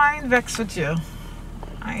 I ain't vexed with you.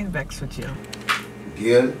 I ain't vexed with you.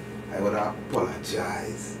 Girl, I would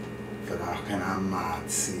apologize for that kind of mad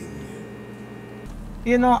scene.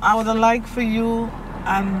 You know, I would have liked for you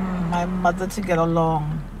and my mother to get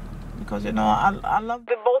along. Because, you know, I love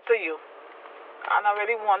the both of you. And I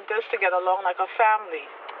really want us to get along like a family.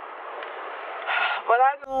 But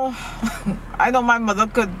I know my mother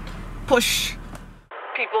could push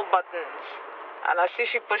people buttons. And I see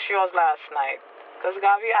she pushed yours last night. Because,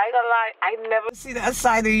 Gabi, I ain't gonna lie, I never see that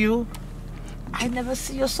side of you. I never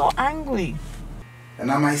see you so angry. And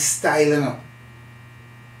that's my style, you know.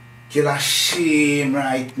 You're ashamed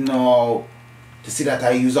right now. to see that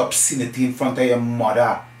I use obscenity in front of your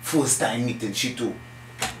mother. First time meeting she too.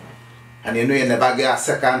 And you know you never get a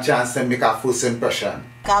second chance to make a first impression.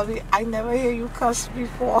 Gabby, I never hear you cuss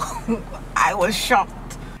before. I was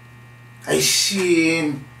shocked. I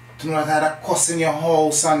shame to know that I cuss in your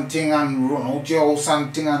house and thing and run out your house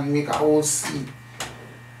and thing and make a whole scene.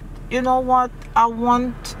 You know what? I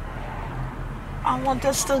want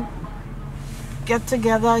us to get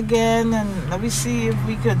together again and let me see if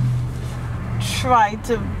we could try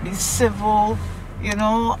to be civil. You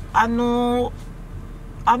know, I know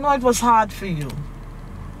it was hard for you.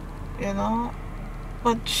 You know,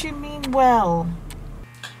 but she mean well.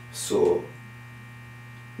 So,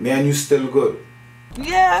 me and you still good?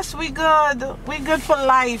 Yes, we good. We good for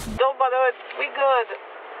life. Don't bother it. We good.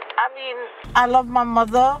 I mean, I love my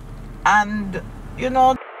mother, and you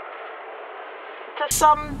know, to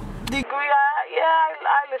some degree,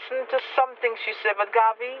 I listen to some things she said. But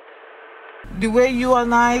Gabi, the way you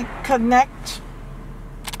and I connect,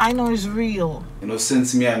 I know is real. You know,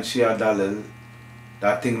 since me and she had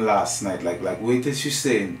that thing last night, like what is she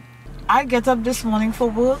saying? I get up this morning for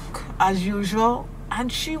work as usual, and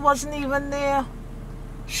she wasn't even there.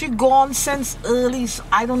 She gone since early.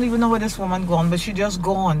 I don't even know where this woman gone, but she just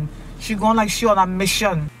gone. She gone like she on a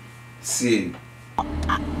mission. See.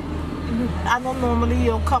 I don't normally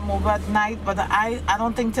you'll come over at night, but I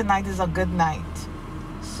don't think tonight is a good night.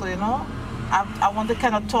 So you know, I want to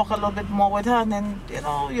kind of talk a little bit more with her, and then you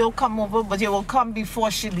know you'll come over, but you will come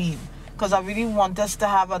before she leave, because I really want us to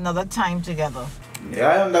have another time together. Yeah,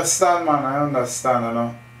 I understand, man. I understand, you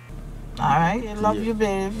know. All right, I love you,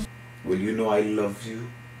 babe. Well, you know I love you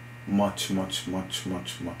much, much, much,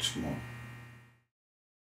 much, much more.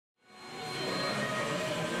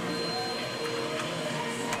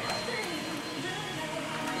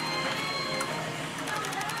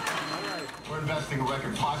 We're investing a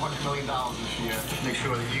record $500 million this year to make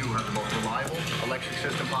sure that you have the most reliable electric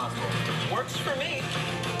system possible. Works for me.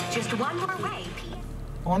 Just one more way.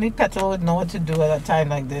 Only Petal would know what to do at a time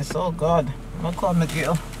like this. Oh God, I'm gonna call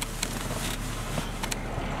McGill.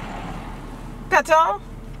 Petal?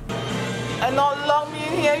 I not long me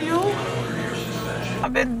hear you.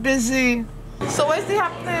 I've been busy. So what's the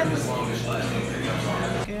happenings?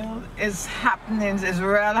 Girl, it's happenings, it's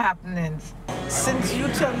real happenings. Since you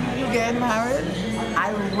tell me you getting married,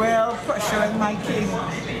 I real pressuring my king.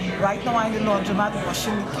 Right now I'm in the laundromat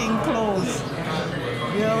washing the king clothes.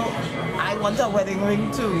 Girl, I want a wedding ring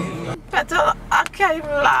too. Petal, I can't even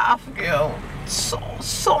laugh, girl.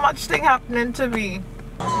 So much thing happening to me.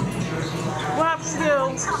 What happened,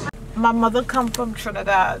 girl? My mother come from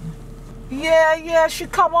Trinidad. Yeah, she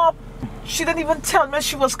come up. She didn't even tell me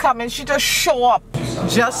she was coming. She just show up.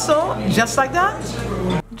 Just so? Just like that?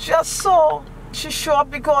 Just so. She show up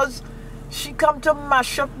because she come to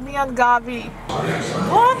mash up me and Gabi.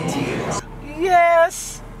 What?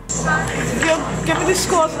 Yes. Give me the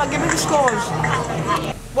scores now, give me the scores.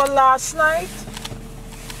 Well, last night,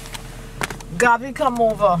 Gabi come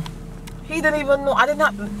over. He didn't even know. I didn't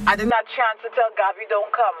have chance to tell Gabi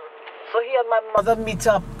don't come. So he and my mother meet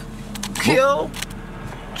up. Kill.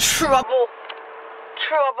 Trouble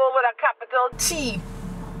with a capital T.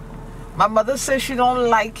 My mother says she don't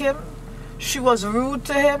like him. She was rude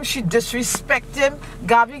to him. She disrespected him.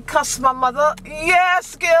 Gabi cussed my mother.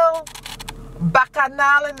 Yes, girl.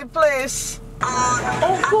 Bacchanal in the place.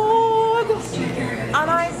 Oh God.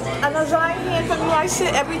 And as I hear from you, I say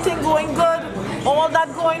everything going good. All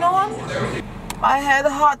that going on. My head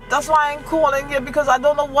hot. That's why I'm calling you, because I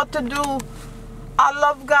don't know what to do. I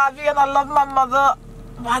love Gabi and I love my mother.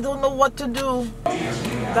 I don't know what to do.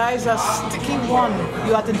 That is a sticky one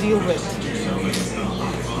you have to deal with.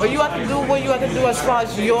 But you have to do what you have to do as far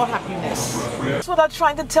as your happiness. That's what I'm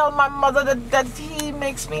trying to tell my mother, that he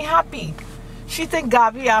makes me happy. She think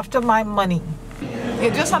Gabi after my money. You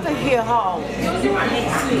just have to hear her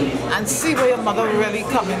and see where your mother really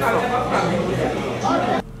coming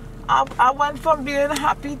from. I went from being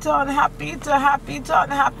happy to unhappy to happy to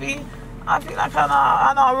unhappy. I feel like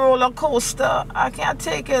on a roller coaster. I can't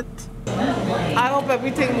take it. I hope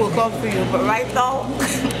everything will come for you, but right now,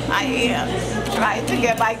 I am trying to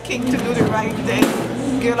get my king to do the right thing.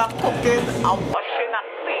 Girl, I'm cooking, I'm washing, I'm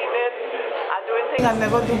cleaning, I'm doing things I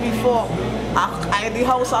never do before. I in the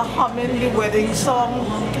house, I'm humming the wedding song.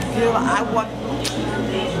 Girl, I want,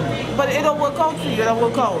 but it'll work out for you, it'll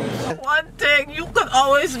work out. One thing, you could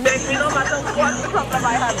always make me, no matter what problem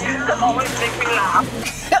I have, you could always make me laugh.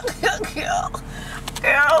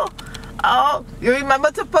 Girl. Oh, you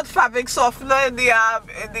remember to put fabric softener in the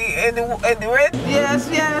rinse?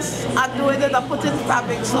 Yes. I'm doing it. I'm putting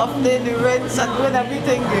fabric softener in the rinse. I'm doing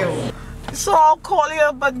everything, girl. So I'll call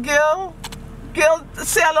you, but girl, Girl,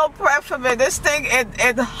 say a little prayer for me. This thing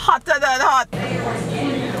it hotter than hot.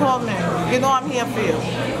 Call me. You know I'm here for you.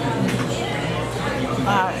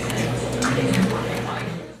 Alright.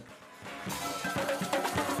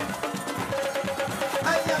 I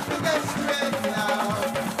have to get straight now.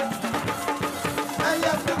 I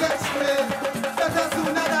have to get straight. Better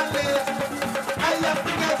sooner than late. I have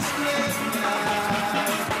to get straight now.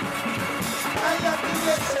 I have to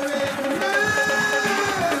get straight.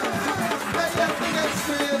 I have to get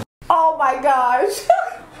straight. Oh my gosh.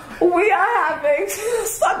 We are having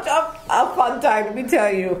such a fun time, let me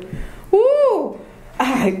tell you. Woo!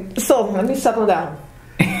 Alright, so let me settle down.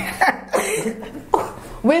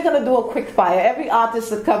 We're gonna do a quick fire. Every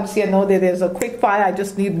artist that comes here knows that there's a quick fire. I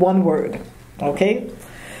just need one word. Okay?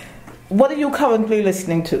 What are you currently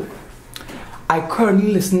listening to? I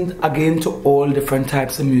currently listen again to all different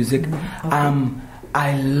types of music. Okay.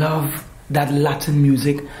 I love that Latin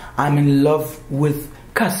music. I'm in love with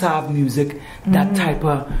Kassav music, that type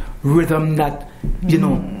of rhythm that, you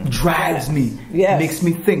know, drives me, makes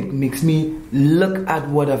me think, makes me look at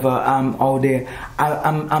whatever out there.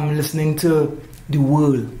 I'm listening to the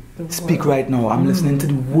world speak right now. I'm listening to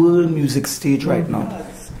the world music stage right now.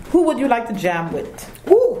 Who would you like to jam with?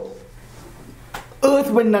 Ooh.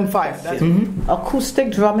 Earth, Wind and Fire.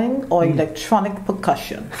 Acoustic drumming or electronic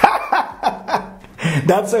percussion?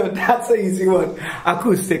 That's an easy one.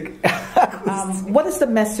 Acoustic. What is the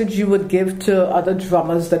message you would give to other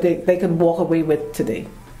drummers that they can walk away with today?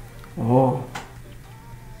 Oh,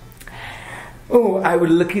 I would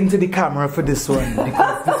look into the camera for this one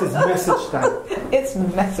because this is message time. It's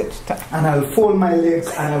message time. And I will fold my legs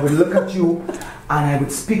and I would look at you and I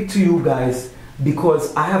would speak to you guys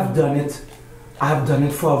because I have done it. I have done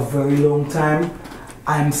it for a very long time.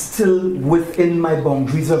 I'm still within my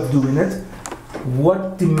boundaries of doing it.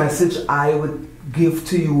 What the message I would give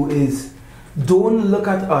to you is, don't look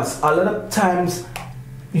at us. A lot of times,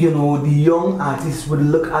 you know, the young artists would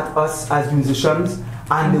look at us as musicians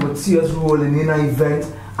and they would see us rolling in an event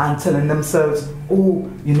and telling themselves, oh,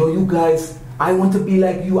 you know, you guys, I want to be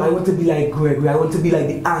like you, I want to be like Gregory, I want to be like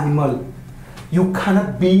the animal. You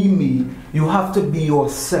cannot be me, you have to be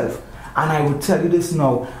yourself. And I will tell you this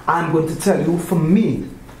now, I'm going to tell you for me,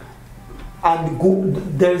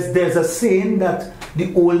 and there's a saying that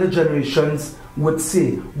the older generations would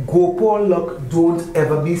say, go Paul luck, don't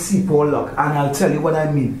ever be see Paul luck. And I'll tell you what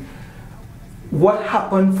I mean. What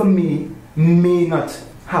happened for me may not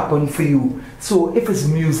happen for you. So if it's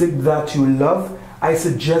music that you love, I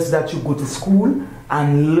suggest that you go to school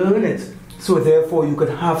and learn it. So therefore you could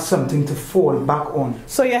have something to fall back on.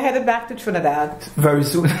 So you're headed back to Trinidad? Very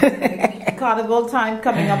soon. Carnival time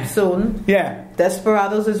coming up soon. Yeah.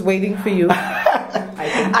 Desperados is waiting for you.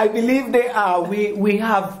 I believe they are.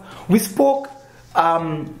 We spoke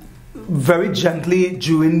very gently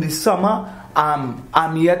during the summer.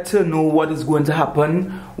 I'm yet to know what is going to happen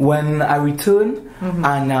when I return,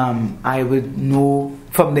 and I would know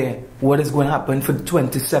from there what is going to happen for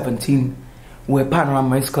 2017 where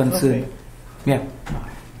Panorama is concerned. Okay. Yeah.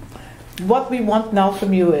 What we want now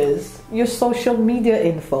from you is your social media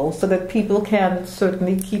info so that people can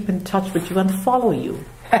certainly keep in touch with you and follow you.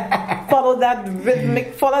 Follow that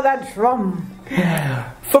rhythmic, follow that drum.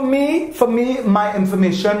 For me, my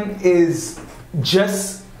information is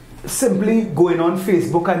just simply going on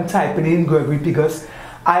Facebook and typing in Gregory Pegus.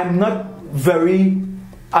 I'm not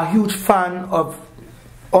a huge fan of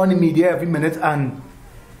on the media every minute and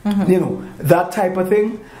you know, that type of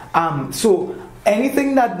thing. So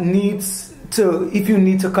anything that needs to, if you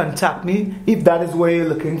need to contact me, if that is what you're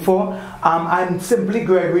looking for, I'm simply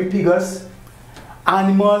Gregory Pegus.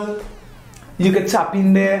 Animal, you can tap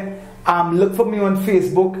in there. Look for me on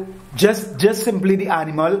Facebook, just simply the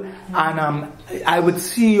animal, and I would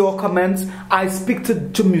see your comments. I speak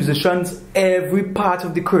to musicians every part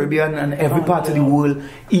of the Caribbean and every part of the world,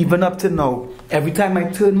 even up to now. Every time I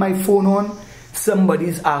turn my phone on,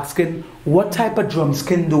 somebody's asking, what type of drum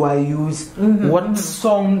skin do I use? What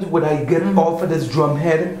sound would I get off of this drum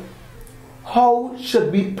head? How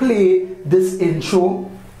should we play this intro?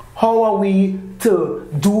 How are we to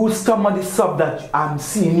do some of the stuff that I'm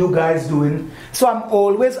seeing you guys doing? So I'm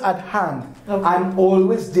always at hand. Okay. I'm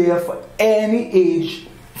always there for any age,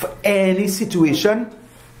 for any situation.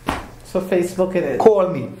 So Facebook it is. Call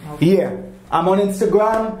me. Okay. Yeah. I'm on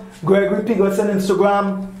Instagram, Gregory Pegus on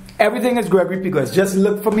Instagram. Everything is Gregory Pegus. Just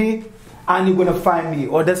look for me and you're going to find me.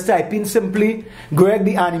 Or just type in simply Greg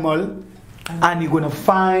the Animal and you're going to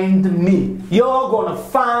find me. You're going to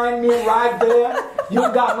find me right there. You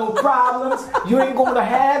got no problems. You ain't going to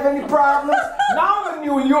have any problems. Now in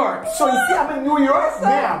New York. So you see, I'm in New York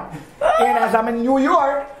now. And as I'm in New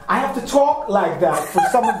York, I have to talk like that for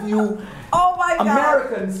some of you Oh my God.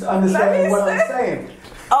 Americans to understand what I'm saying.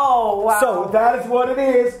 Oh, wow. So that is what it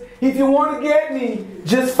is. If you want to get me,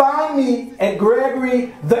 just find me at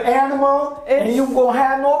Gregory the Animal, and you won't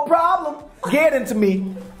have no problem getting to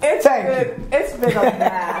me. It's been a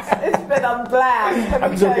blast. It's been a blast.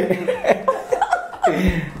 Let me tell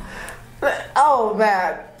you. Oh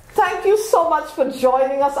man. Thank you so much for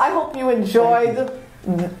joining us. I hope you enjoyed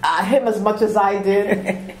him as much as I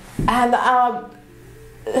did. And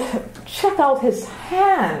check out his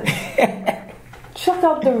hands. Check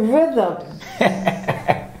out the rhythm.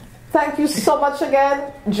 Thank you so much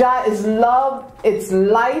again. Ja is love, it's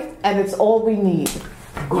life, and it's all we need.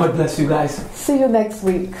 God bless you guys. See you next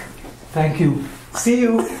week. Thank you. See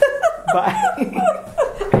you. Bye.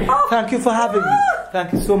 Thank you for having me.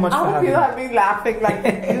 Thank you so much for having me. I hope you have me laughing. Like,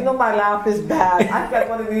 you know my laugh is bad. I've got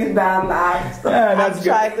one of these bad laughs. Yeah, that's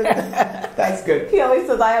good. That's good. He always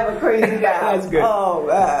says I have a crazy laugh. That's good. Oh,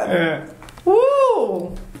 man. Yeah.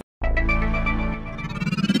 Woo!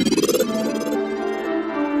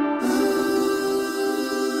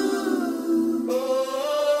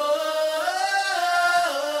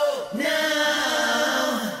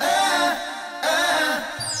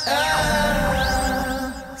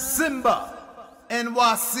 Simba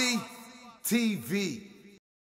NYC TV.